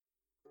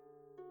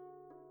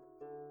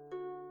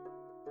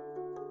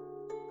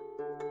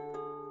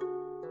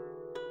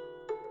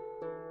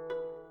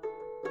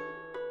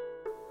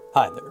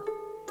Hi there.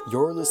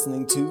 You're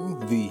listening to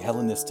the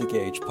Hellenistic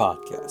Age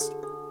Podcast,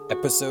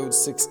 Episode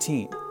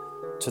 16,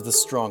 To the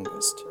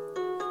Strongest,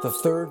 the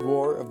Third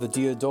War of the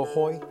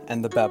Diadochi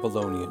and the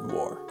Babylonian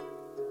War.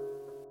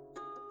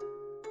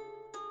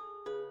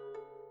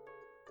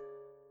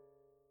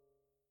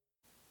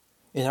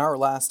 In our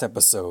last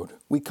episode,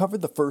 we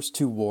covered the first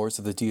two wars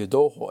of the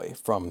Diadochi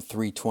from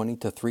 320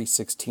 to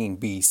 316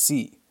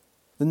 BC.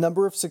 The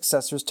number of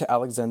successors to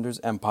Alexander's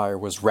empire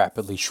was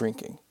rapidly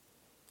shrinking.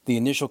 The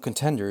initial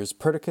contenders,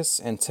 Perdiccas,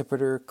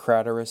 Antipater,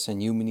 Craterus,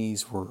 and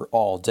Eumenes, were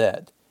all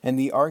dead, and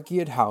the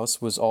Argead house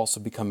was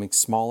also becoming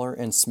smaller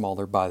and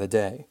smaller by the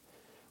day,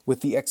 with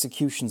the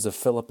executions of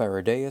Philip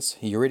Aridaeus,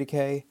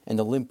 Eurydice, and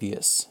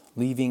Olympius,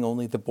 leaving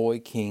only the boy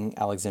king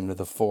Alexander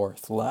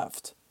IV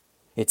left.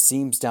 It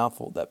seems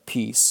doubtful that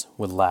peace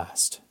would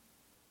last.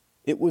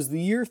 It was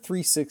the year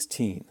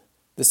 316.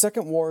 The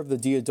Second War of the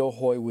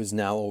Diadochi was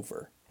now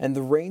over, and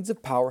the reins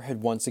of power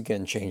had once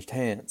again changed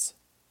hands.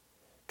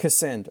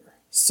 Cassander,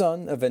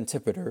 son of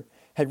Antipater,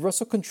 had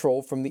wrested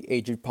control from the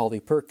aged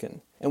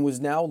Polyperchon, and was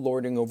now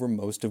lording over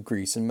most of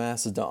Greece and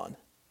Macedon.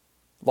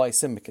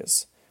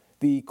 Lysimachus,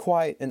 the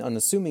quiet and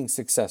unassuming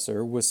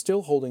successor, was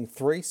still holding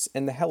Thrace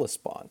and the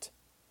Hellespont.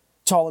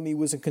 Ptolemy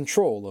was in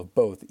control of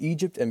both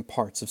Egypt and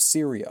parts of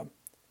Syria.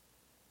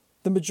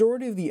 The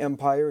majority of the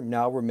empire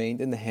now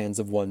remained in the hands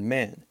of one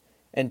man,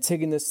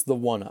 Antigonus the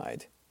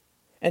One-Eyed.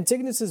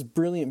 Antigonus's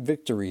brilliant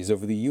victories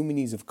over the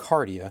Eumenes of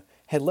Cardia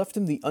had left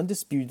him the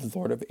undisputed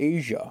lord of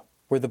Asia,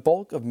 where the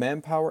bulk of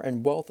manpower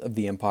and wealth of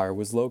the empire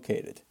was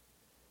located.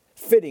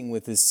 Fitting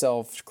with his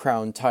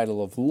self-crowned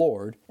title of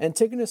lord,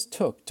 Antigonus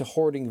took to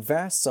hoarding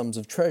vast sums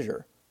of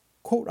treasure,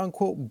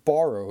 quote-unquote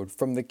borrowed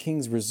from the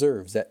king's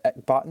reserves at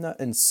Ecbatana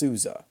and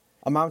Susa,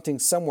 amounting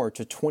somewhere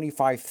to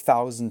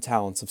 25,000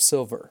 talents of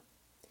silver.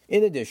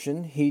 In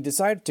addition, he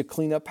decided to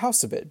clean up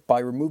house a bit by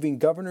removing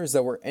governors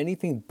that were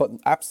anything but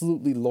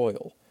absolutely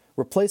loyal,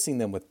 replacing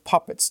them with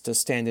puppets to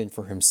stand in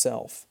for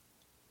himself.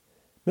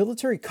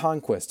 Military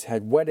conquest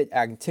had whetted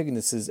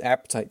Antigonus's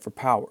appetite for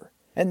power,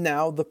 and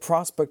now the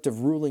prospect of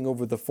ruling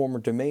over the former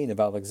domain of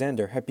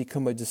Alexander had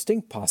become a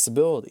distinct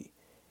possibility,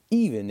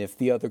 even if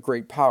the other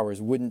great powers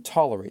wouldn't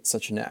tolerate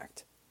such an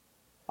act.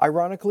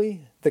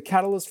 Ironically, the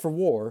catalyst for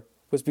war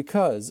was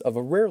because of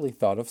a rarely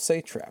thought of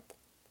satrap.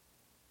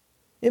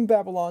 In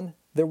Babylon,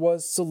 there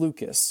was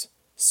Seleucus,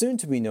 soon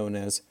to be known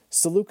as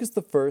Seleucus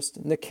I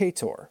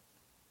Nicator.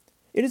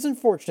 It is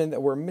unfortunate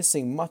that we're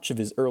missing much of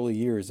his early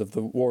years of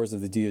the wars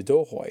of the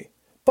Diadochi,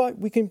 but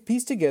we can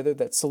piece together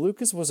that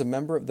Seleucus was a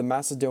member of the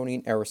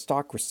Macedonian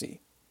aristocracy.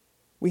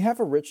 We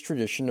have a rich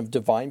tradition of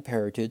divine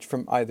parentage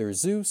from either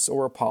Zeus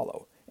or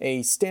Apollo,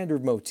 a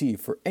standard motif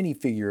for any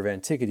figure of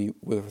antiquity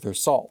worth their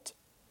salt.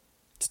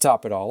 To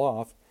top it all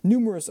off,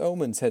 numerous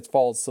omens had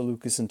followed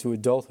Seleucus into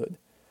adulthood,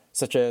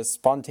 such as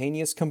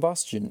spontaneous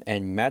combustion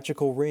and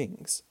magical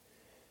rings.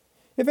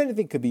 If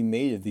anything could be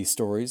made of these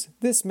stories,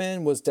 this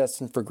man was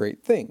destined for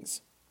great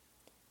things.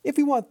 If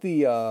we want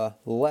the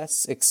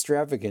less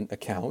extravagant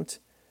account,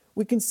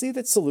 we can see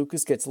that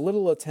Seleucus gets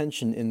little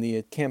attention in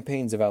the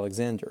campaigns of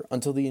Alexander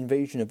until the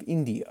invasion of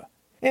India,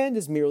 and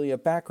is merely a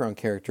background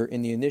character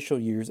in the initial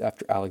years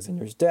after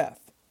Alexander's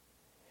death.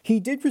 He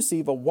did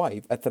receive a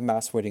wife at the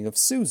mass wedding of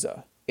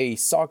Susa, a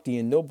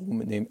Sogdian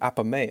noblewoman named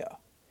Apamea,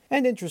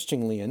 and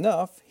interestingly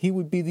enough, he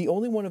would be the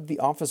only one of the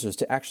officers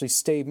to actually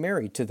stay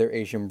married to their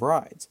Asian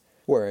brides,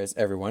 whereas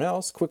everyone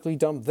else quickly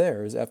dumped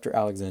theirs after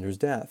Alexander's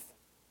death.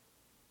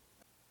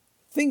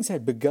 Things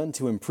had begun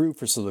to improve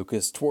for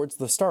Seleucus towards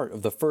the start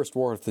of the First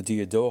War of the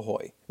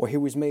Diadochi, where he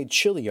was made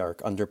Chiliarch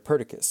under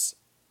Perdiccas.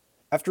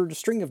 After a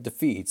string of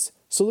defeats,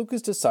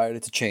 Seleucus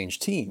decided to change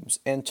teams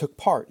and took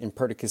part in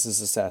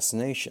Perdiccas'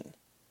 assassination.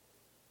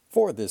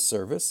 For this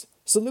service,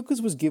 Seleucus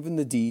was given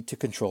the deed to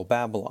control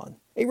Babylon,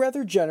 a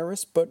rather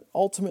generous but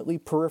ultimately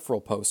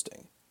peripheral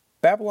posting.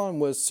 Babylon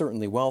was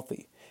certainly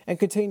wealthy, and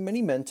contained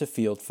many men to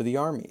field for the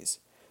armies,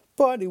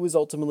 but it was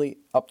ultimately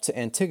up to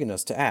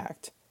Antigonus to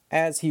act,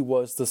 as he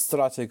was the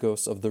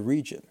strategos of the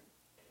region.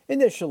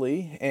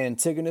 Initially,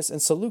 Antigonus and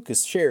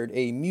Seleucus shared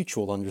a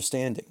mutual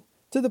understanding,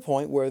 to the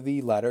point where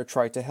the latter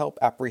tried to help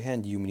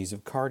apprehend Eumenes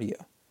of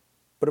Cardia.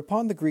 But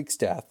upon the Greek's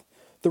death,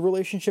 the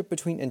relationship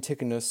between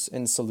Antigonus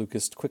and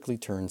Seleucus quickly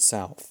turned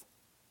south.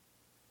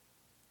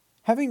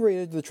 Having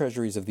raided the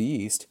treasuries of the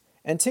East,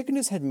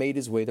 Antigonus had made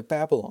his way to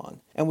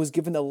Babylon, and was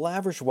given a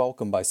lavish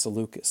welcome by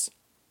Seleucus.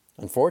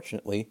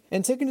 Unfortunately,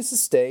 Antigonus'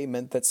 stay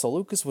meant that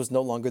Seleucus was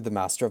no longer the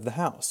master of the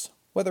house,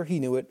 whether he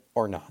knew it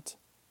or not.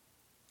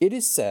 It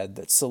is said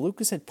that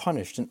Seleucus had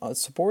punished a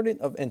subordinate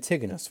of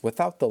Antigonus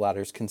without the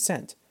latter's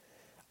consent,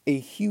 a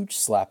huge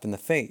slap in the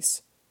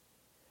face.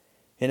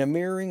 In a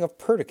mirroring of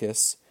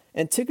Perdiccas,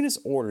 Antigonus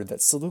ordered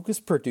that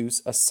Seleucus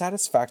produce a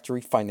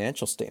satisfactory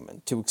financial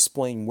statement to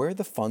explain where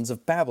the funds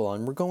of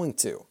Babylon were going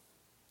to.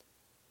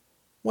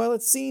 While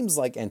it seems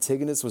like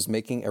Antigonus was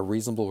making a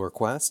reasonable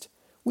request,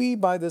 we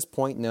by this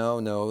point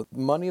know the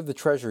money of the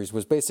treasuries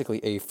was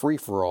basically a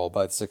free-for-all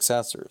by the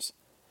successors,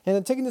 and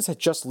Antigonus had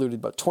just looted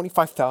about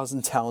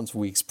 25,000 talents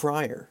weeks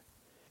prior.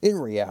 In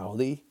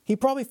reality, he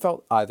probably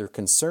felt either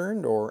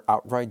concerned or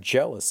outright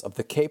jealous of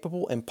the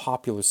capable and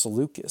popular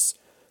Seleucus,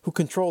 who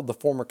controlled the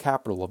former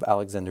capital of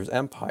Alexander's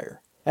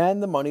empire,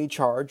 and the money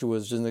charged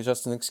was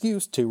just an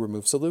excuse to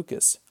remove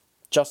Seleucus,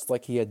 just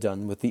like he had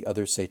done with the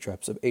other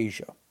satraps of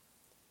Asia.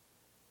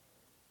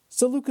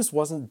 Seleucus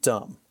wasn't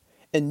dumb,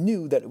 and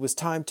knew that it was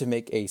time to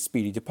make a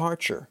speedy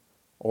departure,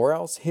 or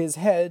else his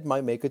head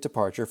might make a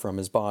departure from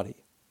his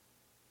body.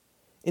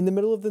 In the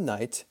middle of the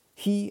night,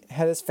 he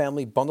had his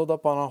family bundled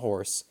up on a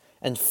horse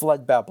and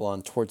fled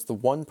Babylon towards the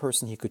one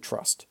person he could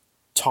trust,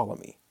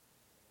 Ptolemy.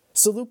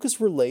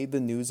 Seleucus relayed the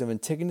news of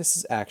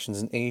Antigonus's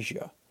actions in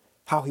Asia,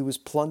 how he was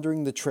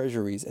plundering the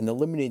treasuries and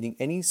eliminating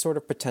any sort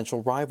of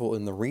potential rival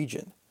in the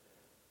region.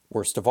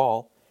 Worst of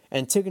all,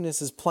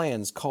 Antigonus's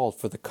plans called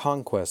for the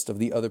conquest of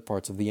the other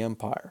parts of the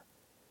empire.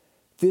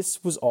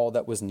 This was all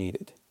that was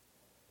needed.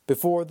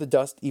 Before the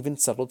dust even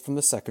settled from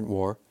the Second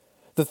War,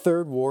 the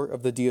Third War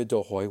of the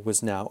Diadochi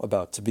was now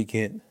about to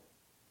begin.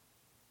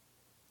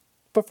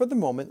 But for the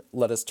moment,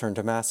 let us turn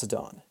to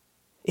Macedon.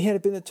 It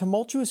had been a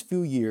tumultuous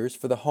few years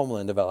for the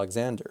homeland of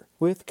Alexander,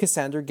 with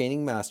Cassander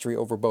gaining mastery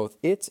over both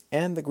it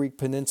and the Greek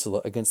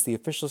peninsula against the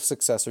official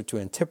successor to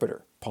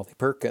Antipater,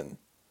 Polyperchon.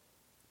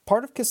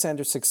 Part of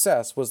Cassander's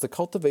success was the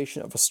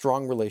cultivation of a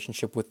strong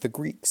relationship with the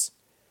Greeks.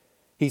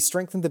 He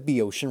strengthened the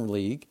Boeotian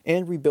League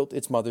and rebuilt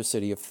its mother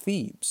city of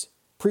Thebes,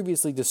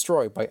 previously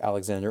destroyed by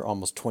Alexander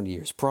almost 20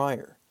 years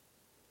prior.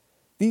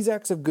 These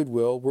acts of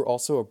goodwill were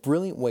also a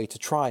brilliant way to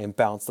try and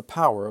balance the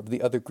power of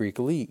the other Greek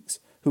leagues,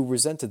 who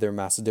resented their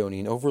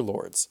Macedonian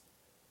overlords.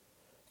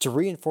 To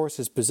reinforce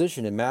his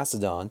position in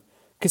Macedon,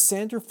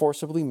 Cassander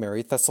forcibly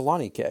married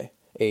Thessalonike,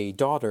 a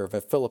daughter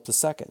of Philip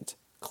II,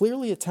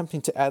 clearly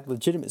attempting to add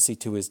legitimacy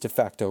to his de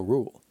facto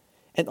rule,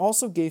 and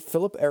also gave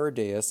Philip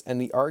Aridaeus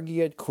and the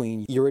Argead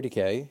queen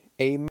Eurydice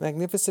a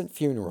magnificent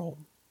funeral.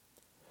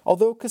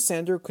 Although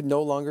Cassander could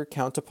no longer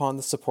count upon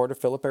the support of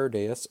Philip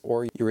Aridaeus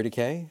or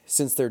Eurydice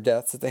since their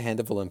deaths at the hand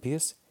of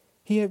Olympius,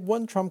 he had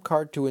one trump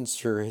card to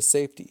ensure his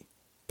safety: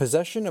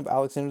 possession of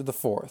Alexander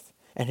IV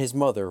and his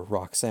mother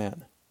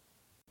Roxanne.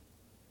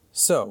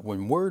 So,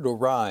 when word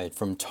arrived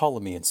from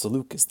Ptolemy and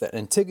Seleucus that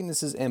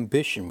Antigonus's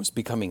ambition was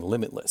becoming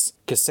limitless,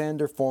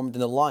 Cassander formed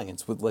an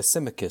alliance with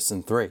Lysimachus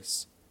in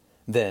Thrace.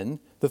 Then,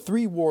 the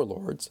three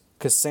warlords,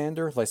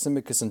 Cassander,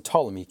 Lysimachus, and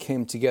Ptolemy,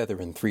 came together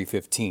in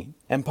 315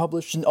 and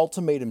published an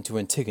ultimatum to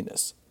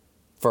Antigonus.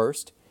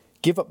 First,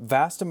 give up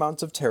vast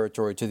amounts of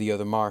territory to the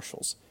other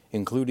marshals,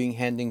 including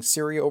handing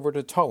Syria over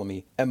to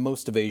Ptolemy and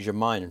most of Asia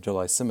Minor to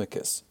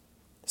Lysimachus.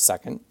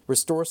 Second,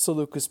 restore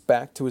Seleucus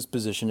back to his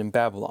position in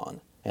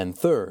Babylon. And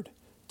third,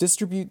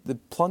 distribute the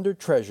plundered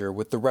treasure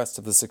with the rest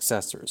of the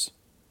successors.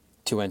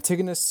 To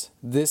Antigonus,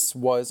 this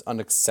was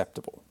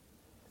unacceptable.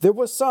 There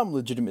was some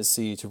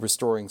legitimacy to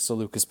restoring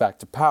Seleucus back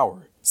to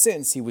power,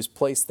 since he was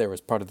placed there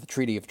as part of the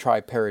Treaty of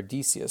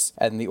Triparadesius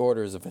and the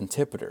orders of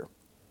Antipater.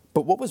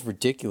 But what was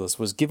ridiculous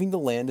was giving the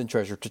land and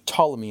treasure to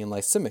Ptolemy and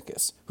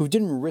Lysimachus, who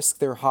didn't risk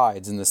their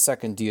hides in the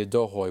Second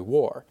Diadochi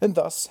War, and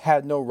thus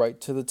had no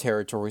right to the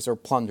territories or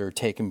plunder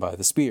taken by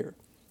the spear.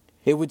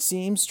 It would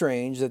seem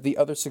strange that the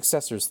other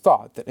successors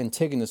thought that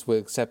Antigonus would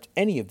accept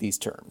any of these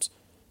terms,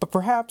 but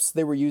perhaps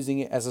they were using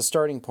it as a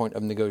starting point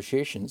of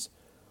negotiations,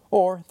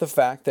 or the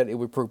fact that it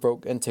would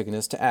provoke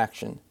Antigonus to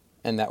action,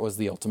 and that was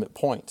the ultimate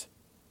point.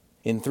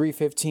 In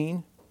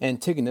 315,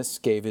 Antigonus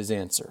gave his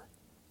answer: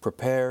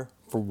 prepare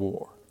for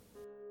war.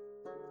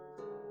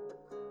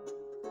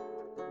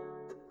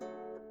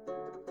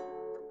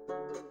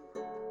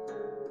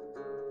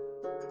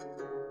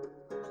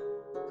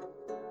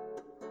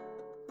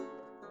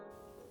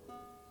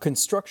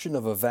 Construction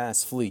of a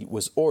vast fleet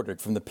was ordered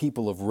from the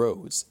people of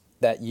Rhodes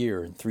that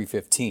year in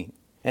 315,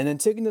 and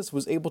Antigonus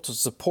was able to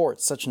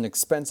support such an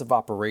expensive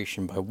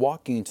operation by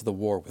walking into the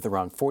war with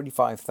around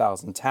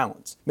 45,000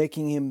 talents,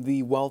 making him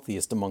the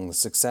wealthiest among the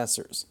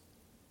successors.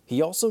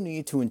 He also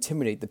needed to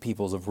intimidate the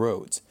peoples of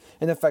Rhodes,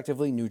 an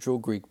effectively neutral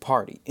Greek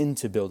party,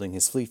 into building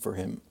his fleet for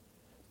him.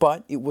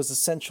 But it was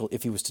essential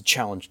if he was to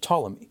challenge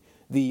Ptolemy,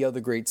 the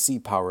other great sea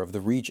power of the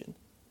region.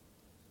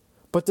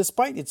 But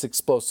despite its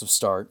explosive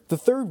start, the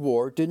Third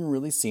War didn't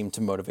really seem to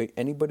motivate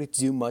anybody to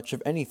do much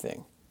of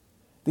anything.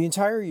 The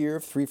entire year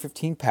of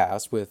 315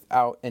 passed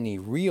without any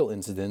real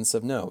incidents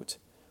of note,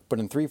 but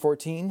in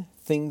 314,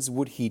 things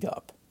would heat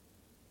up.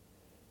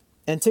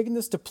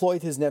 Antigonus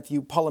deployed his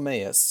nephew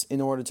Ptolemaeus in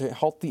order to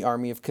halt the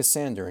army of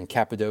Cassander in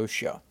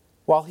Cappadocia,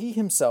 while he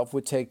himself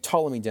would take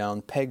Ptolemy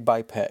down peg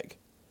by peg.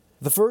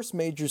 The first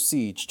major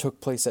siege took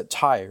place at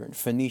Tyre in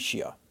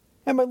Phoenicia,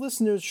 and my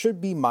listeners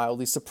should be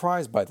mildly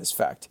surprised by this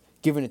fact,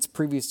 given its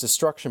previous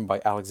destruction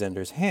by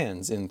Alexander's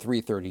hands in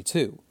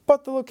 332,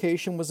 but the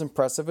location was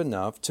impressive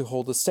enough to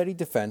hold a steady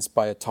defense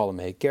by a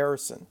Ptolemaic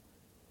garrison.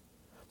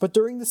 But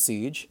during the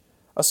siege,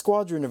 a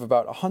squadron of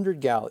about 100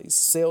 galleys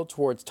sailed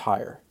towards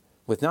Tyre,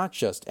 with not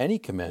just any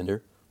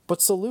commander,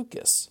 but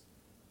Seleucus.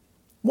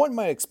 One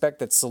might expect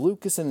that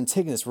Seleucus and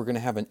Antigonus were going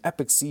to have an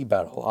epic sea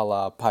battle a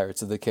la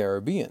Pirates of the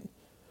Caribbean,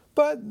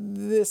 but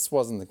this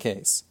wasn't the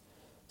case.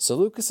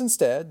 Seleucus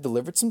instead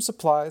delivered some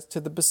supplies to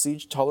the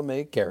besieged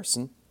Ptolemaic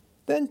garrison,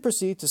 then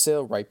proceeded to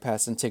sail right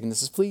past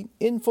Antigonus' fleet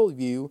in full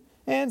view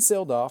and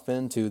sailed off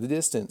into the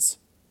distance.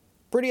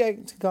 Pretty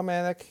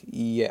anticlimactic,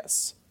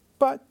 yes,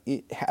 but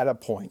it had a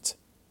point.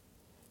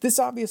 This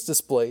obvious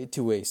display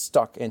to a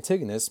stuck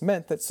Antigonus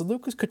meant that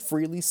Seleucus could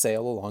freely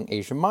sail along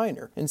Asia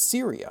Minor and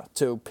Syria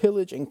to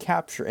pillage and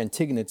capture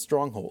Antigonid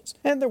strongholds,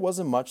 and there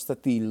wasn't much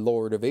that the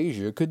Lord of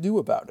Asia could do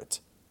about it.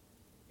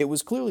 It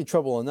was clearly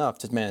trouble enough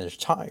to manage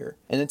Tyre,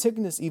 and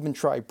Antigonus even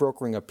tried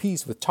brokering a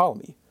peace with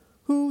Ptolemy,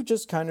 who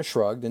just kind of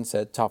shrugged and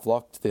said tough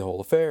luck to the whole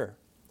affair.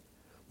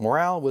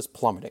 Morale was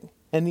plummeting,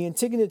 and the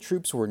Antigonid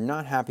troops were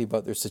not happy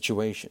about their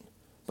situation,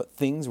 but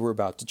things were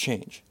about to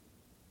change.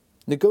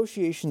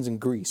 Negotiations in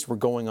Greece were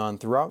going on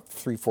throughout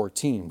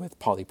 314 with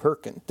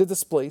Polyperchon, the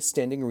displaced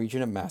standing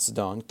region of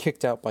Macedon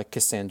kicked out by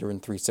Cassander in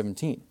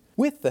 317,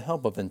 with the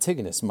help of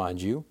Antigonus,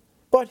 mind you,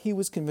 but he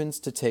was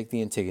convinced to take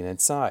the Antigonid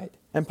side,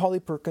 and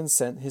Polyperchon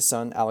sent his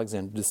son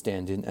Alexander to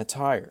stand in at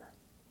Tyre.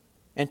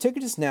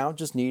 Antigonus now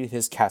just needed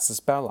his casus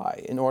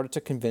belli in order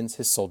to convince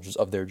his soldiers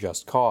of their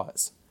just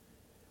cause.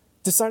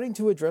 Deciding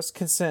to address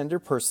Cassander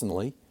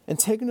personally,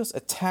 Antigonus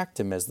attacked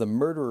him as the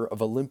murderer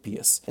of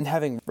Olympias and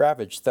having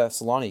ravaged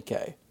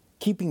Thessalonike,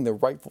 keeping the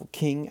rightful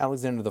king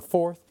Alexander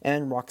IV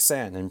and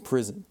Roxanne in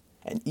prison,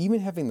 and even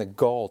having the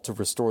gall to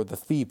restore the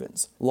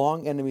Thebans,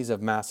 long enemies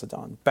of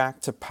Macedon, back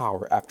to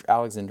power after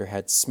Alexander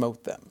had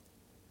smote them.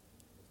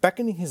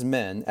 Beckoning his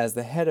men as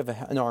the head of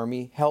an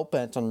army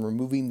hell-bent on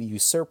removing the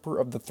usurper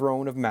of the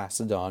throne of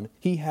Macedon,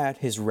 he had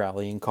his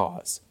rallying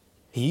cause.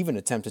 He even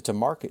attempted to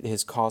market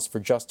his cause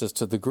for justice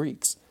to the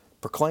Greeks,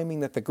 proclaiming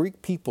that the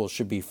Greek people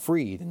should be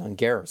freed and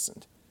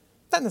ungarrisoned.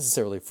 Not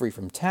necessarily free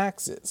from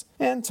taxes,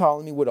 and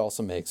Ptolemy would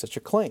also make such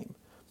a claim.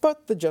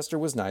 But the gesture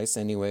was nice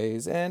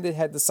anyways, and it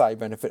had the side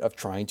benefit of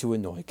trying to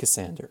annoy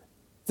Cassander.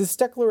 This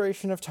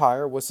declaration of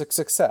Tyre was a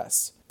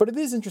success, but it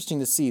is interesting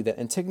to see that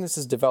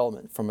Antigonus'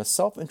 development from a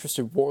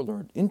self-interested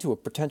warlord into a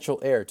potential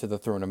heir to the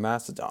throne of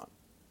Macedon.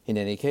 In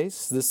any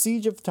case, the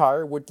siege of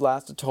Tyre would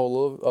last a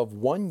total of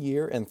 1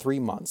 year and 3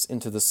 months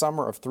into the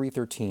summer of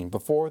 313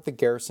 before the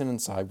garrison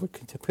inside would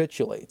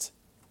capitulate.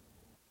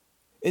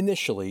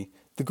 Initially,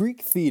 the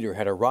Greek theater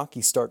had a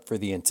rocky start for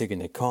the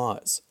Antigonid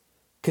cause.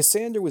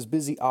 Cassander was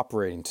busy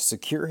operating to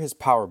secure his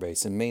power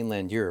base in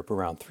mainland Europe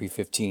around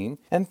 315,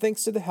 and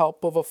thanks to the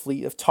help of a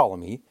fleet of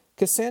Ptolemy,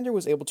 Cassander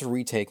was able to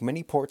retake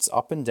many ports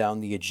up and down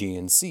the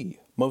Aegean Sea,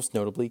 most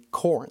notably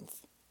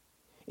Corinth.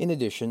 In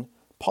addition,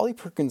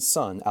 Polyperchon's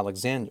son,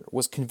 Alexander,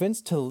 was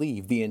convinced to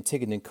leave the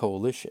Antigonid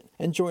coalition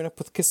and join up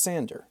with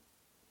Cassander.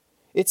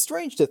 It's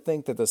strange to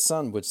think that the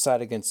son would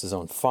side against his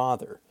own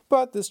father,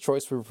 but this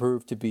choice would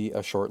prove to be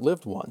a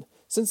short-lived one,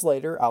 since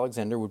later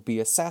Alexander would be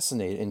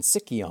assassinated in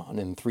Sicyon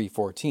in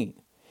 314,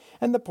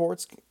 and the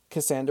ports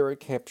Cassander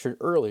had captured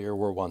earlier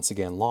were once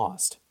again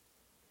lost.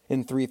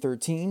 In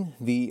 313,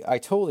 the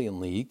Aetolian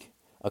League,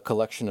 a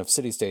collection of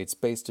city-states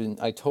based in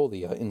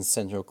Aetolia in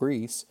central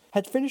Greece,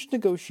 had finished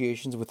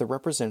negotiations with a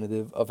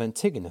representative of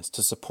Antigonus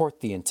to support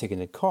the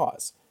Antigonid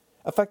cause,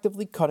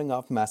 effectively cutting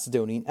off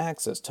Macedonian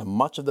access to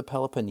much of the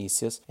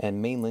Peloponnesus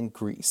and mainland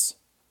Greece.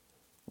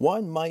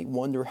 One might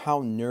wonder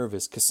how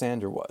nervous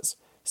Cassander was,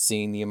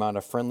 seeing the amount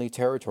of friendly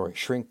territory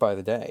shrink by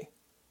the day.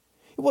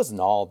 It wasn't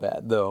all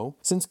bad, though,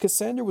 since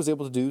Cassander was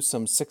able to do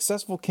some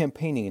successful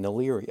campaigning in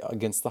Illyria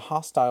against the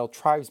hostile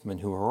tribesmen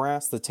who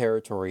harassed the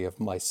territory of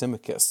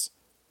Lysimachus.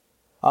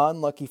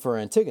 Unlucky for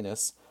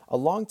Antigonus, a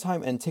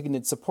longtime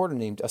Antigonid supporter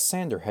named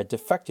Asander had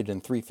defected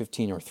in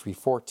 315 or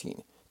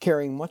 314,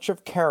 carrying much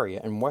of Caria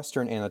and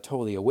western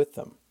Anatolia with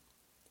them.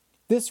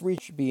 This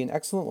reach would be an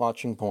excellent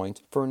launching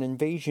point for an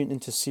invasion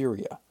into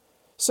Syria,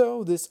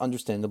 so this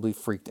understandably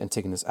freaked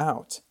Antigonus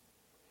out.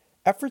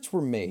 Efforts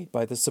were made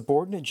by the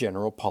subordinate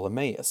general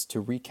Ptolemaeus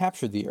to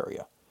recapture the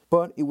area,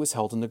 but it was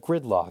held in a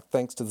gridlock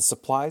thanks to the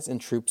supplies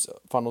and troops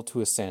funneled to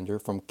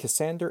Asander from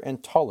Cassander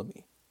and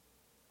Ptolemy.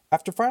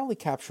 After finally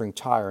capturing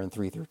Tyre in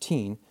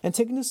 313,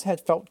 Antigonus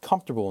had felt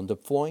comfortable in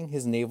deploying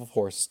his naval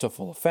forces to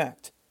full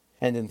effect,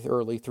 and in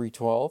early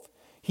 312,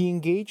 he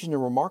engaged in a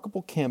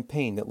remarkable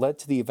campaign that led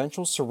to the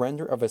eventual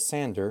surrender of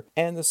Asander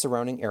and the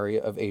surrounding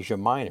area of Asia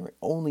Minor in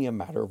only a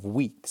matter of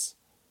weeks.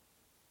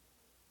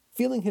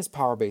 Feeling his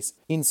power base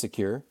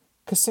insecure,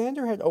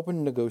 Cassander had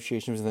opened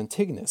negotiations with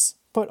Antigonus,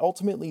 but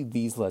ultimately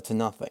these led to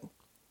nothing,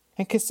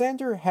 and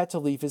Cassander had to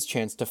leave his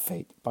chance to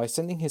fate by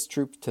sending his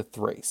troops to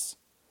Thrace.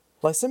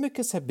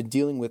 Lysimachus had been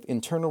dealing with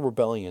internal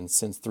rebellions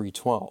since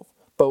 312,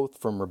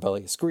 both from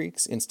rebellious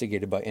Greeks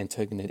instigated by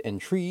Antigonid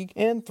intrigue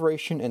and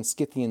Thracian and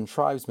Scythian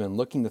tribesmen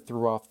looking to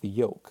throw off the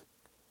yoke.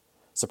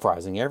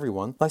 Surprising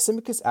everyone,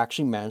 Lysimachus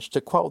actually managed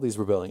to quell these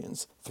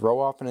rebellions, throw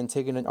off an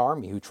Antigonid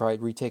army who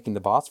tried retaking the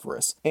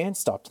Bosphorus, and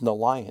stopped an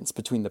alliance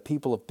between the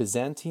people of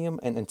Byzantium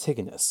and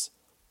Antigonus.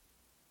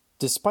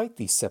 Despite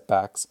these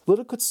setbacks,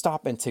 little could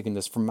stop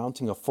Antigonus from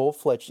mounting a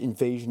full-fledged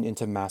invasion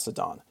into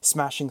Macedon,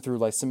 smashing through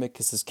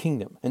Lysimachus'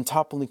 kingdom and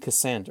toppling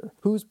Cassander,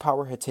 whose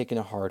power had taken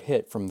a hard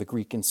hit from the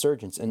Greek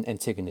insurgents and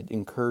Antigonid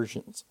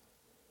incursions.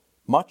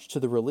 Much to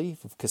the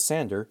relief of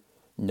Cassander,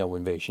 no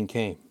invasion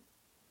came.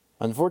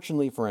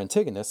 Unfortunately for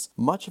Antigonus,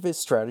 much of his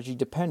strategy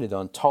depended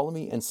on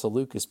Ptolemy and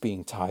Seleucus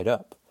being tied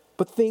up,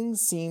 but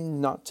things seemed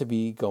not to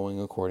be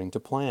going according to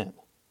plan.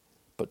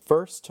 But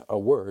first, a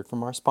word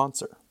from our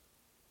sponsor.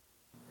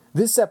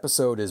 This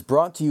episode is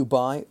brought to you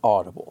by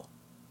Audible.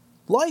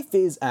 Life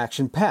is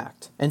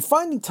action-packed, and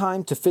finding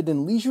time to fit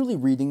in leisurely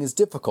reading is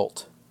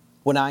difficult.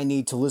 When I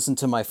need to listen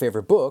to my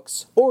favorite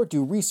books, or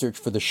do research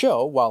for the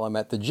show while I'm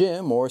at the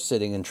gym or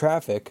sitting in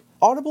traffic,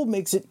 Audible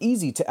makes it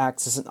easy to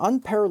access an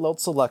unparalleled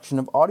selection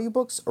of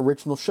audiobooks,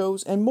 original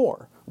shows, and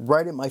more,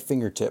 right at my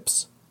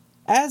fingertips.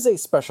 As a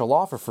special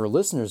offer for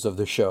listeners of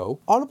the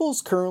show, Audible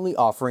is currently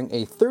offering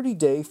a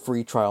 30-day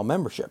free trial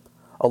membership,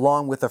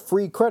 along with a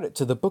free credit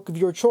to the book of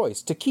your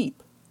choice to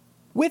keep.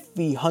 With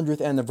the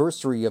 100th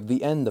anniversary of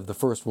the end of the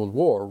First World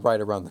War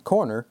right around the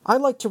corner,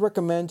 I'd like to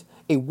recommend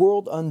A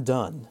World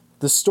Undone,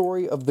 The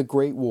Story of the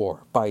Great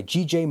War by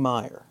G.J.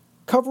 Meyer.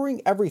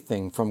 Covering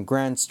everything from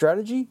grand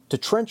strategy to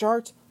trench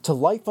art to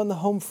life on the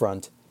home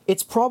front,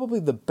 it's probably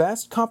the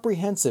best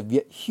comprehensive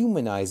yet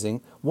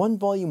humanizing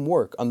one-volume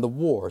work on the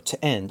war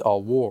to end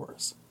all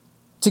wars.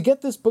 To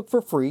get this book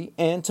for free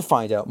and to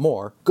find out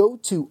more, go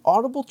to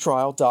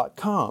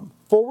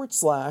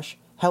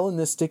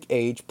audibletrial.com/Hellenistic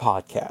Age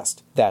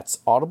Podcast. That's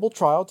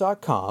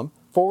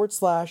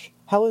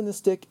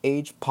audibletrial.com/Hellenistic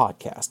Age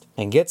Podcast.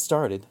 And get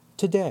started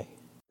today.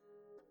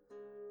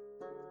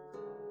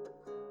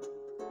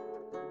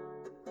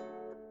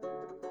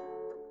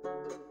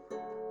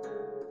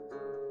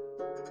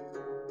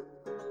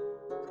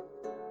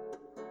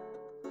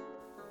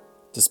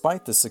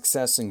 Despite the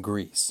success in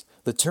Greece,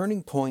 the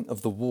turning point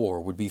of the war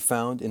would be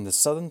found in the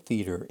southern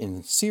theater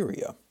in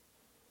Syria.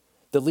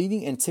 The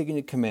leading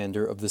Antigonid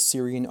commander of the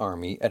Syrian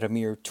army at a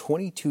mere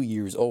 22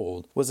 years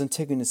old was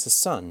Antigonus'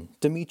 son,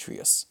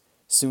 Demetrius,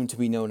 soon to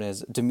be known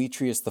as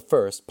Demetrius I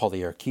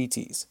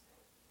Polyarchetes.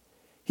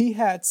 He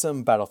had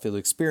some battlefield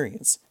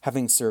experience,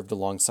 having served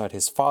alongside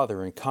his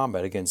father in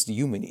combat against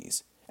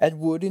Eumenes,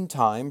 and would in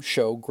time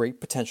show great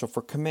potential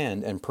for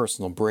command and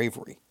personal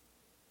bravery.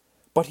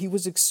 But he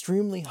was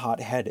extremely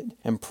hot-headed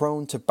and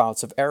prone to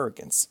bouts of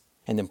arrogance,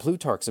 and in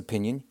Plutarch's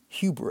opinion,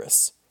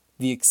 hubris,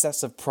 the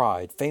excessive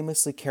pride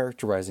famously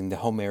characterizing the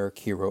Homeric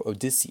hero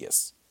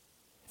Odysseus.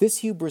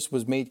 This hubris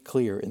was made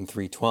clear in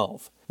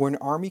 312, where an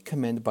army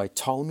commanded by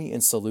Ptolemy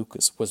and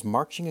Seleucus was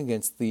marching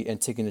against the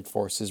Antigonid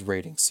forces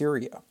raiding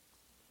Syria.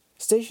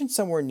 Stationed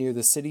somewhere near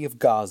the city of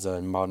Gaza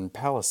in modern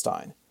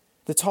Palestine,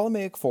 the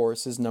Ptolemaic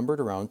forces numbered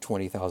around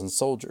 20,000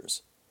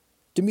 soldiers.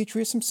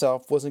 Demetrius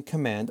himself was in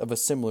command of a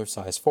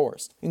similar-sized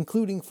force,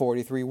 including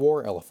 43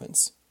 war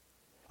elephants.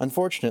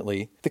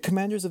 Unfortunately, the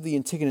commanders of the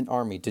Antigonid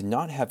army did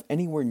not have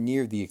anywhere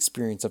near the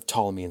experience of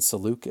Ptolemy and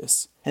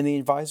Seleucus, and the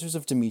advisors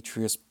of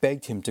Demetrius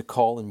begged him to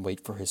call and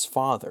wait for his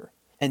father,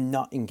 and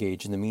not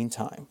engage in the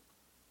meantime.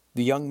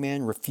 The young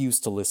man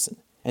refused to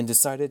listen, and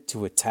decided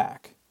to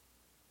attack.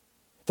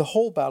 The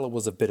whole battle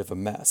was a bit of a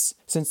mess,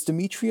 since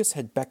Demetrius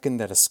had beckoned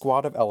that a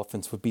squad of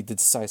elephants would be the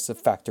decisive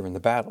factor in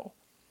the battle.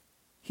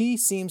 He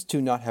seems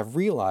to not have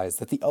realized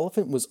that the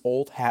elephant was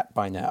old hat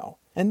by now,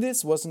 and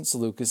this wasn't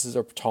Seleucus'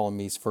 or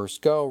Ptolemy's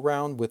first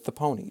go-around with the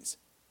ponies.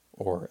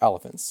 Or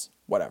elephants,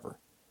 whatever.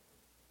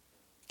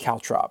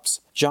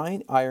 Caltrops,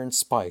 giant iron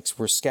spikes,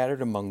 were scattered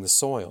among the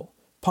soil,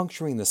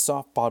 puncturing the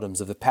soft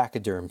bottoms of the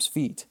pachyderms'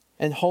 feet,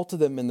 and halted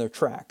them in their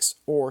tracks,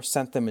 or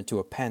sent them into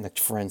a panicked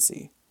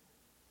frenzy.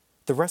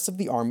 The rest of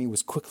the army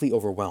was quickly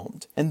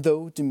overwhelmed, and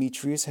though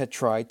Demetrius had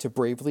tried to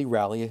bravely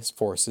rally his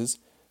forces,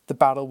 the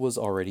battle was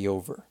already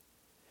over.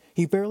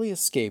 He barely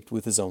escaped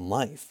with his own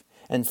life,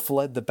 and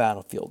fled the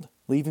battlefield,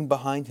 leaving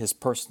behind his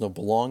personal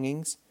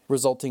belongings,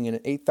 resulting in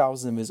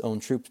 8,000 of his own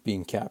troops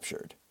being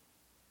captured.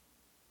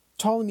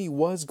 Ptolemy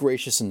was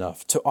gracious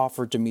enough to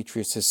offer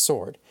Demetrius his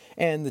sword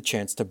and the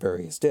chance to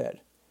bury his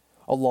dead,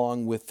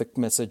 along with the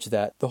message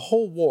that the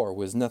whole war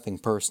was nothing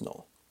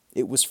personal.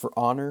 It was for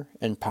honor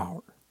and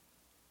power.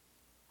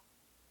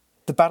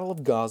 The Battle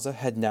of Gaza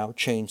had now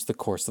changed the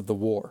course of the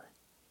war.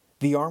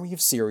 The army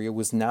of Syria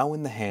was now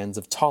in the hands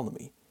of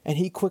Ptolemy, and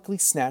he quickly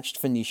snatched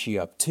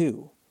Phoenicia up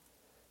too.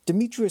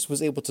 Demetrius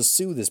was able to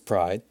soothe his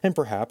pride, and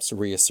perhaps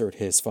reassert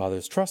his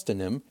father's trust in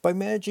him, by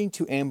managing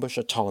to ambush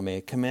a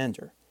Ptolemaic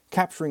commander,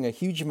 capturing a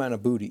huge amount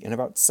of booty and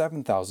about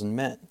 7,000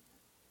 men.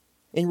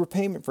 In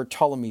repayment for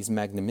Ptolemy's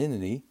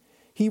magnanimity,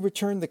 he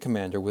returned the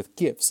commander with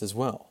gifts as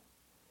well.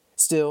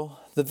 Still,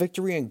 the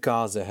victory in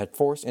Gaza had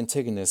forced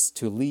Antigonus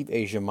to leave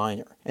Asia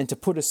Minor, and to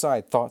put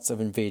aside thoughts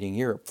of invading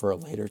Europe for a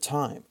later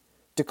time,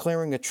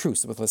 declaring a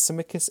truce with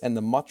Lysimachus and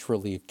the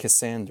much-relieved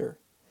Cassander,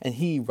 and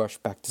he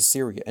rushed back to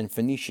Syria and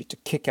Phoenicia to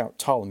kick out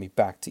Ptolemy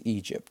back to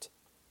Egypt.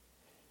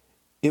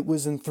 It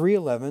was in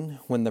 311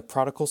 when the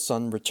prodigal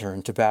son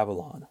returned to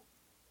Babylon.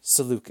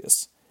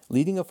 Seleucus,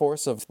 leading a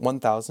force of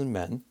 1,000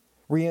 men,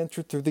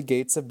 re-entered through the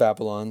gates of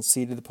Babylon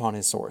seated upon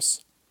his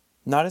horse,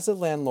 not as a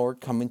landlord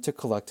coming to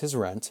collect his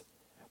rent,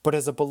 but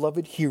as a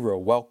beloved hero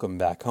welcome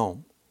back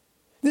home.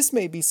 This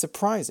may be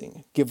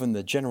surprising, given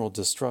the general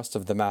distrust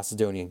of the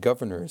Macedonian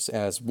governors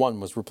as one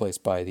was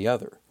replaced by the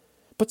other,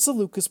 But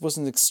Seleucus was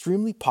an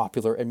extremely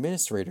popular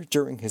administrator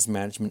during his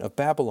management of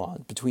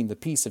Babylon between the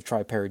Peace of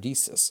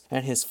Triparadisus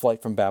and his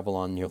flight from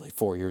Babylon nearly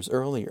 4 years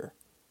earlier.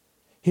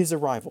 His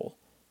arrival,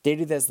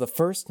 dated as the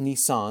first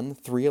Nisan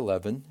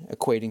 311,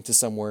 equating to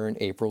somewhere in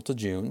April to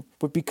June,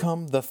 would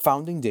become the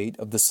founding date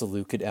of the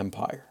Seleucid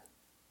Empire.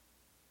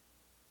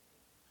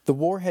 The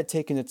war had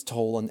taken its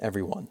toll on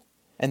everyone,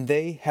 and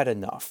they had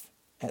enough,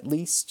 at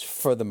least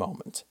for the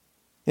moment.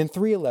 In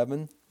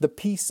 311, the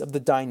peace of the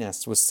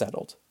dynasts was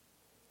settled.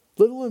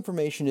 Little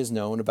information is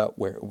known about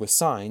where it was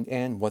signed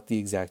and what the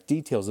exact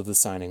details of the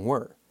signing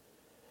were.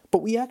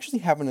 But we actually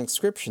have an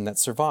inscription that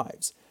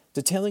survives,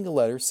 detailing a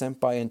letter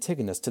sent by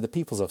Antigonus to the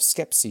peoples of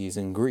Skepses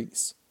in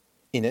Greece.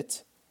 In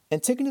it,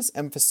 Antigonus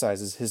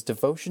emphasizes his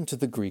devotion to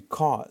the Greek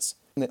cause,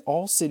 and that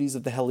all cities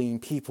of the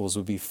Hellene peoples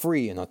would be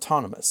free and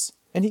autonomous,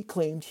 and he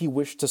claimed he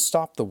wished to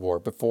stop the war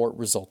before it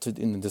resulted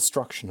in the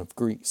destruction of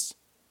Greece.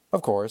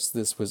 Of course,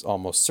 this was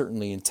almost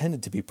certainly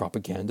intended to be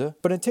propaganda,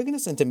 but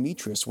Antigonus and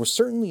Demetrius were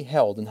certainly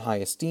held in high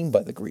esteem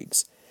by the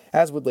Greeks,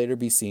 as would later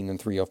be seen in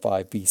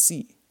 305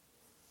 BC.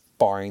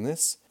 Barring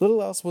this,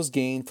 little else was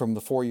gained from the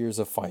 4 years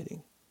of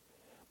fighting.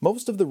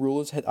 Most of the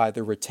rulers had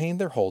either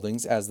retained their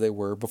holdings as they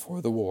were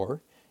before the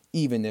war,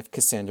 even if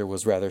Cassander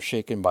was rather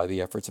shaken by the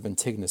efforts of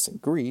Antigonus in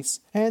Greece,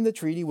 and the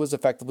treaty was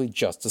effectively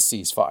just a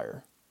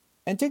ceasefire.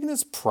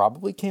 Antigonus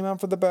probably came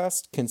out for the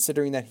best,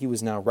 considering that he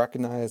was now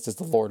recognized as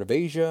the Lord of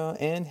Asia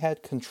and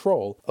had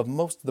control of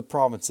most of the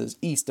provinces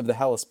east of the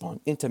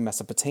Hellespont into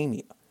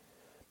Mesopotamia.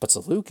 But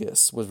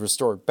Seleucus was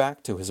restored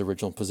back to his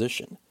original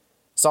position,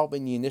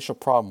 solving the initial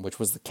problem which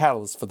was the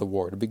catalyst for the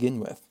war to begin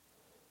with.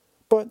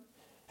 But,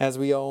 as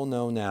we all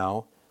know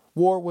now,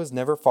 war was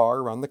never far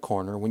around the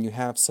corner when you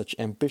have such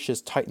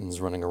ambitious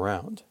titans running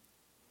around.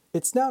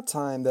 It's now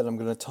time that I'm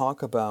going to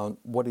talk about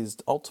what has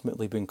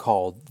ultimately been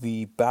called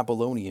the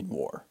Babylonian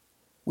War.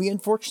 We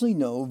unfortunately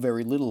know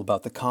very little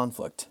about the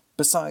conflict,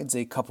 besides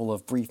a couple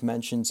of brief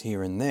mentions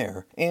here and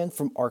there, and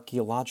from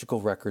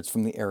archaeological records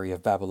from the area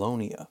of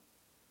Babylonia.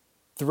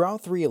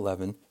 Throughout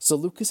 311,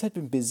 Seleucus had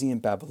been busy in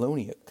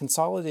Babylonia,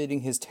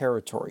 consolidating his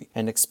territory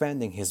and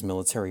expanding his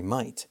military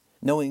might,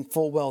 knowing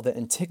full well that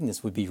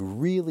Antigonus would be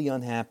really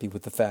unhappy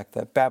with the fact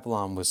that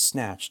Babylon was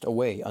snatched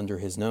away under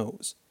his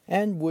nose,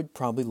 and would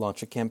probably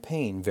launch a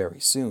campaign very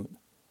soon.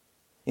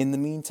 In the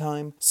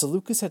meantime,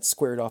 Seleucus had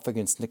squared off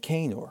against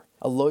Nicanor,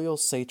 a loyal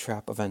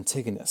satrap of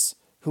Antigonus,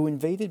 who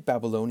invaded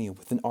Babylonia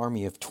with an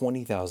army of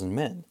 20,000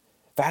 men,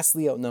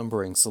 vastly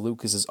outnumbering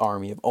Seleucus's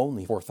army of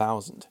only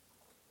 4,000.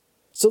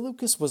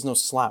 Seleucus was no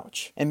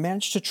slouch, and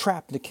managed to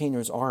trap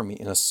Nicanor's army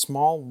in a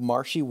small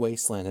marshy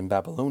wasteland in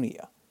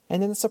Babylonia,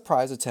 and in a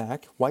surprise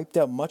attack wiped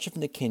out much of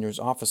Nicanor's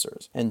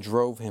officers and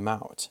drove him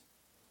out.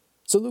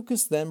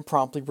 Seleucus then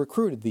promptly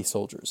recruited these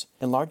soldiers,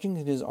 enlarging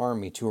his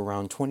army to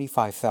around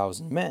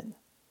 25,000 men.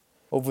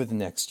 Over the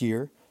next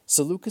year,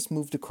 Seleucus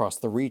moved across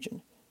the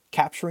region,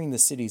 capturing the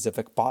cities of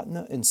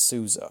Ecbatana and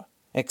Susa,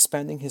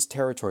 expanding his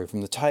territory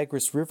from the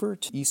Tigris River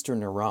to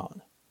eastern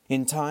Iran.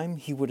 In time,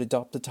 he would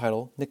adopt the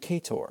title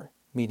Nicator,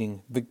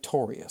 meaning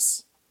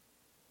victorious.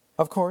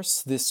 Of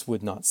course, this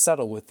would not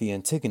settle with the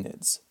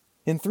Antigonids.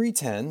 In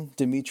 310,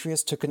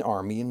 Demetrius took an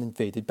army and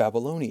invaded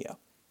Babylonia,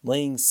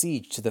 laying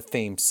siege to the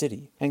famed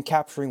city and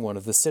capturing one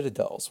of the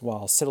citadels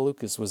while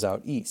Seleucus was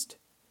out east.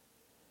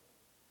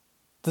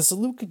 The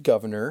Seleucid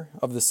governor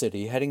of the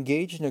city had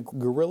engaged in a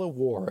guerrilla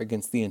war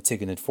against the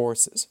Antigonid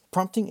forces,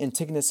 prompting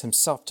Antigonus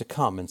himself to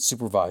come and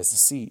supervise the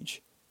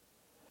siege.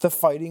 The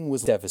fighting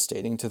was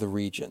devastating to the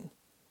region,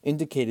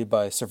 indicated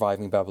by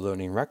surviving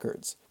Babylonian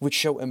records, which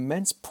show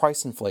immense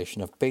price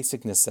inflation of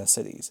basic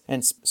necessities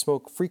and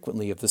spoke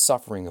frequently of the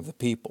suffering of the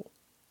people.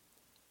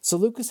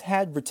 Seleucus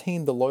had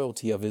retained the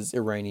loyalty of his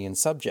Iranian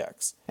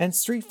subjects, and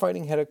street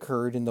fighting had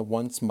occurred in the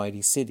once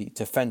mighty city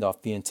to fend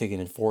off the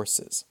Antigonid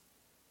forces.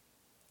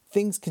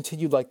 Things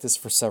continued like this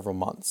for several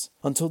months,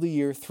 until the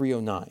year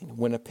 309,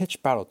 when a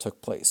pitched battle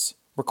took place,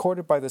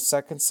 recorded by the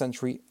 2nd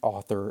century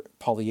author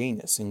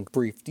Polyaenus in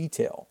brief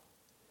detail.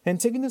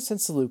 Antigonus and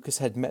Seleucus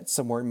had met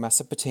somewhere in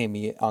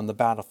Mesopotamia on the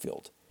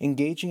battlefield,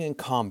 engaging in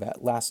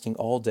combat lasting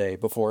all day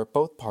before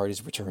both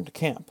parties returned to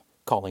camp,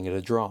 calling it a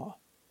draw.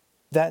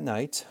 That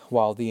night,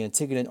 while the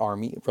Antigonid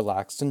army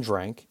relaxed and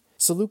drank,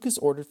 Seleucus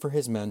ordered for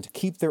his men to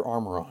keep their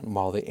armor on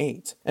while they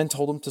ate, and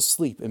told them to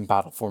sleep in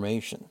battle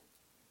formation.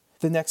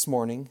 The next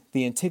morning,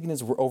 the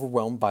Antigonids were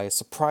overwhelmed by a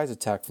surprise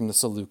attack from the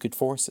Seleucid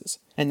forces,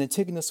 and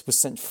Antigonus was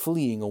sent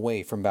fleeing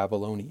away from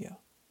Babylonia.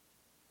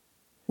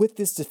 With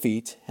this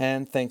defeat,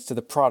 and thanks to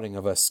the prodding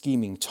of a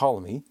scheming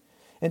Ptolemy,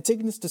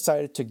 Antigonus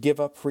decided to give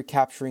up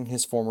recapturing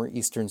his former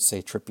eastern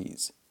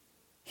satrapies.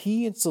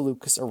 He and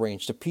Seleucus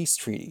arranged a peace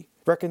treaty,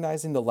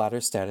 recognizing the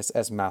latter's status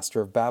as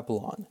master of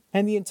Babylon,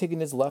 and the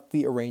Antigonids left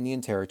the Iranian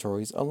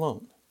territories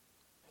alone.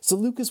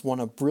 Seleucus won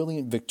a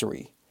brilliant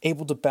victory,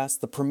 able to best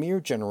the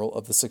premier general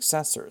of the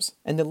successors,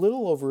 and in a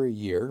little over a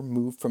year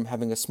moved from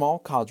having a small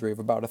cadre of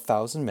about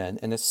 1,000 men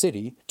and a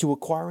city to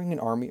acquiring an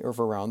army of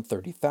around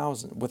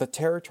 30,000, with a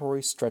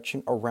territory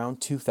stretching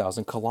around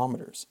 2,000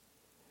 kilometers.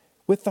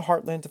 With the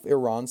heartland of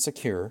Iran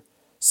secure,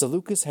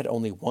 Seleucus had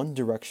only one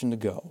direction to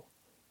go: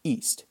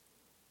 east.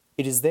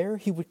 It is there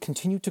he would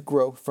continue to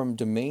grow from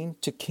domain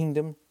to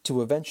kingdom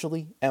to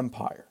eventually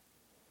empire.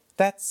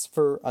 That's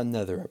for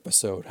another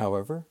episode,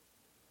 however.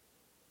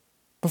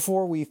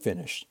 Before we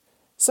finish,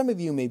 some of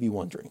you may be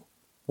wondering,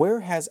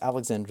 where has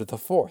Alexander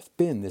IV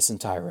been this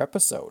entire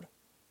episode?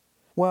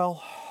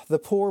 Well, the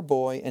poor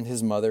boy and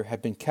his mother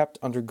had been kept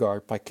under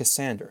guard by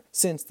Cassander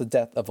since the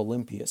death of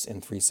Olympias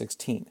in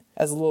 316,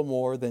 as little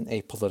more than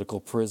a political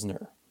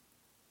prisoner.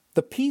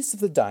 The peace of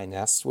the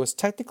dynasts was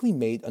technically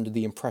made under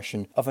the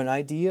impression of an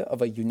idea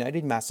of a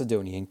united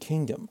Macedonian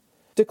kingdom,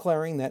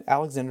 declaring that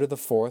Alexander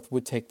IV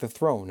would take the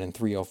throne in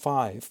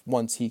 305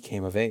 once he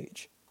came of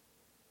age.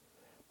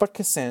 But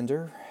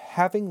Cassander,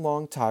 having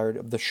long tired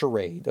of the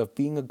charade of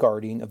being a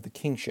guardian of the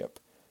kingship,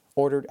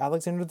 ordered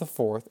Alexander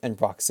IV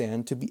and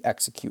Roxanne to be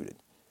executed.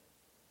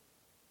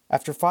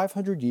 After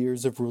 500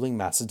 years of ruling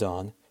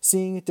Macedon,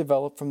 seeing it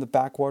develop from the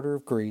backwater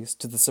of Greece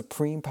to the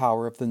supreme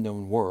power of the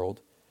known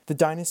world, the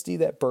dynasty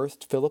that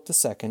birthed Philip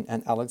II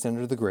and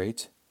Alexander the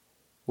Great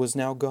was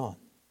now gone.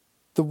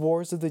 The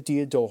wars of the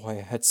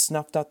Diadochi had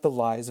snuffed out the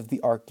lies of the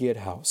Archaeid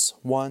house,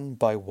 one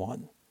by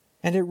one,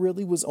 and it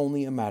really was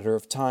only a matter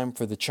of time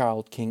for the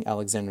child King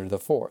Alexander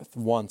IV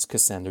once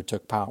Cassander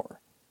took power.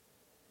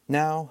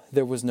 Now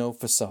there was no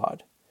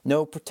facade,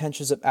 no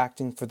pretensions of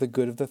acting for the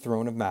good of the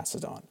throne of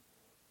Macedon.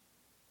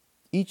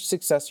 Each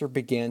successor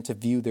began to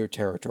view their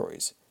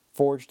territories,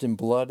 forged in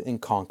blood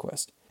and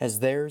conquest, as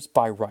theirs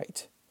by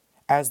right,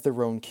 as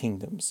their own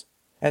kingdoms.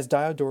 As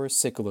Diodorus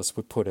Siculus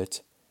would put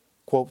it,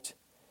 quote,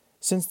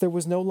 "Since there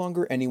was no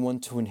longer anyone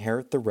to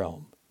inherit the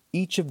realm,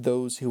 each of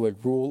those who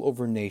had rule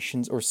over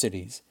nations or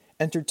cities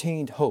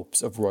entertained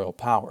hopes of royal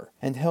power,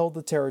 and held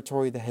the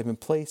territory that had been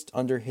placed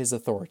under his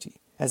authority,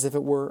 as if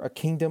it were a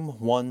kingdom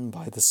won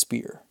by the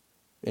spear."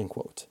 End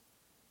quote.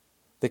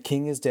 The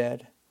king is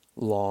dead.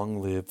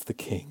 Long live the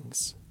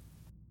kings.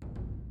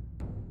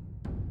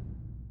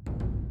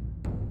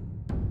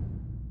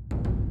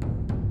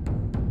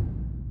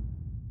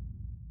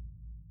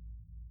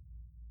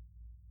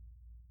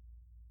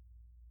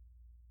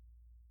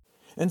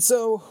 And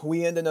so,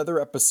 we end another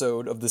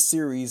episode of the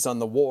series on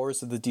the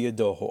Wars of the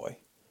Diadochi.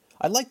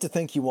 I'd like to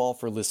thank you all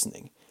for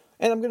listening,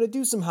 and I'm going to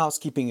do some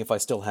housekeeping if I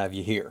still have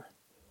you here.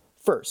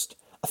 First,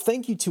 a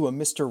thank you to a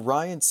Mr.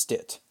 Ryan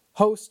Stitt,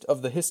 host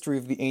of the History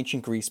of the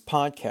Ancient Greece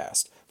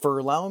podcast, for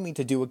allowing me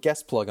to do a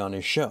guest plug on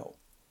his show.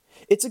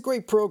 It's a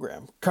great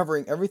program,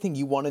 covering everything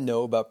you want to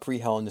know about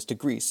pre-Hellenistic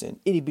Greece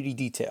in itty-bitty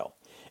detail,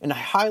 and I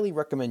highly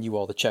recommend you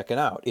all to check it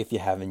out if you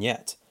haven't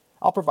yet.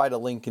 I'll provide a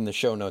link in the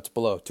show notes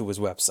below to his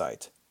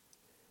website.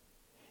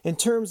 In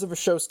terms of a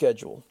show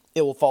schedule,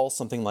 it will follow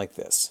something like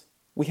this.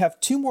 We have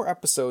 2 more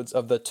episodes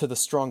of the To the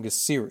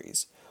Strongest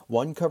series,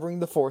 one covering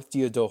the 4th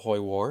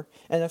Diadochi War,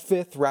 and a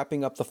 5th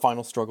wrapping up the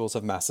final struggles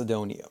of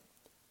Macedonia.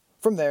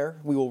 From there,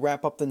 we will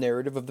wrap up the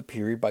narrative of the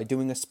period by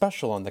doing a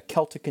special on the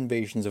Celtic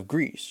invasions of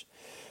Greece,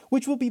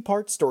 which will be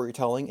part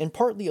storytelling and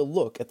partly a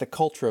look at the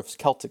culture of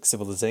Celtic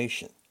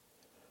civilization.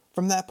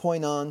 From that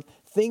point on,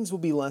 things will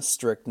be less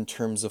strict in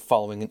terms of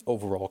following an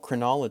overall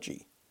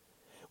chronology.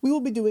 We will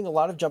be doing a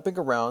lot of jumping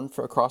around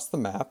across the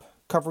map,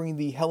 covering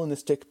the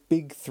Hellenistic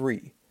Big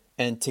Three,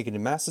 Antiquity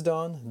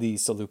Macedon, the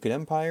Seleucid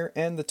Empire,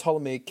 and the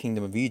Ptolemaic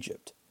Kingdom of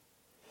Egypt.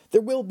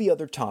 There will be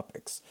other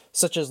topics,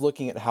 such as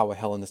looking at how a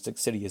Hellenistic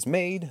city is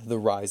made, the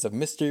rise of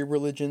mystery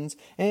religions,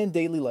 and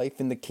daily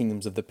life in the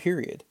kingdoms of the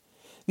period.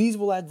 These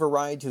will add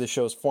variety to the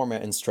show's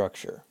format and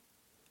structure.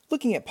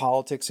 Looking at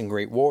politics and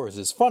great wars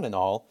is fun and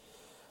all,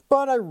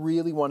 but I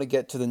really want to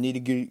get to the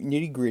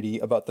nitty-gritty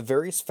about the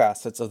various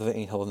facets of the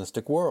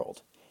Hellenistic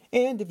world.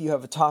 And if you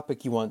have a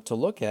topic you want to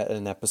look at in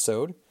an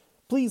episode,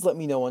 please let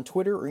me know on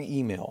Twitter or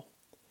email.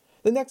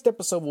 The next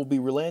episode will be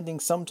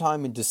relanding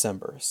sometime in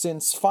December,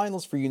 since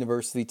finals for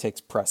university takes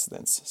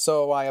precedence,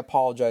 so I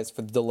apologize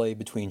for the delay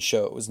between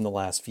shows in the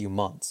last few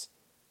months.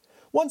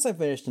 Once I'm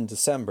finished in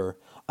December,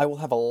 I will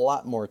have a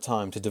lot more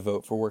time to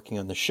devote for working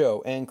on the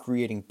show and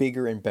creating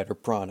bigger and better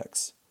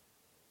products.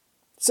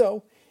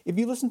 So, if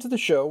you listen to the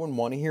show and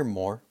want to hear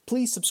more,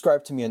 please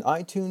subscribe to me on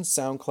iTunes,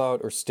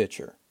 SoundCloud, or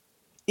Stitcher.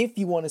 If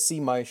you want to see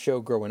my show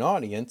grow in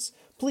audience,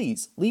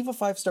 please leave a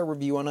 5-star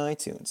review on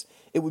iTunes.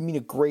 It would mean a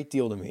great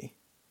deal to me.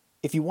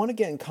 If you want to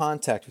get in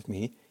contact with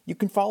me, you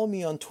can follow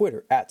me on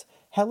Twitter at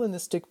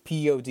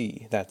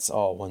HellenisticPod, that's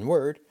all one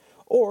word,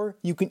 or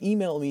you can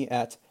email me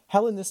at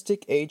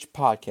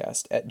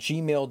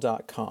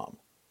HellenisticAgePodcast@gmail.com.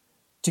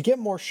 To get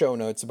more show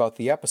notes about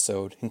the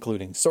episode,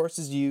 including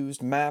sources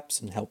used,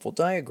 maps, and helpful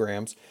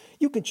diagrams,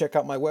 you can check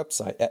out my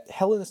website at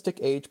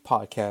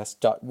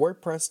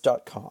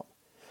HellenisticAgePodcast.wordpress.com.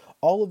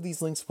 All of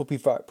these links will be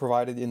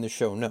provided in the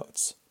show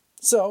notes.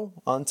 So,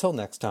 until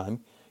next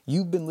time,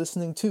 you've been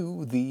listening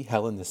to the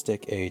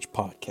Hellenistic Age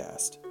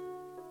Podcast.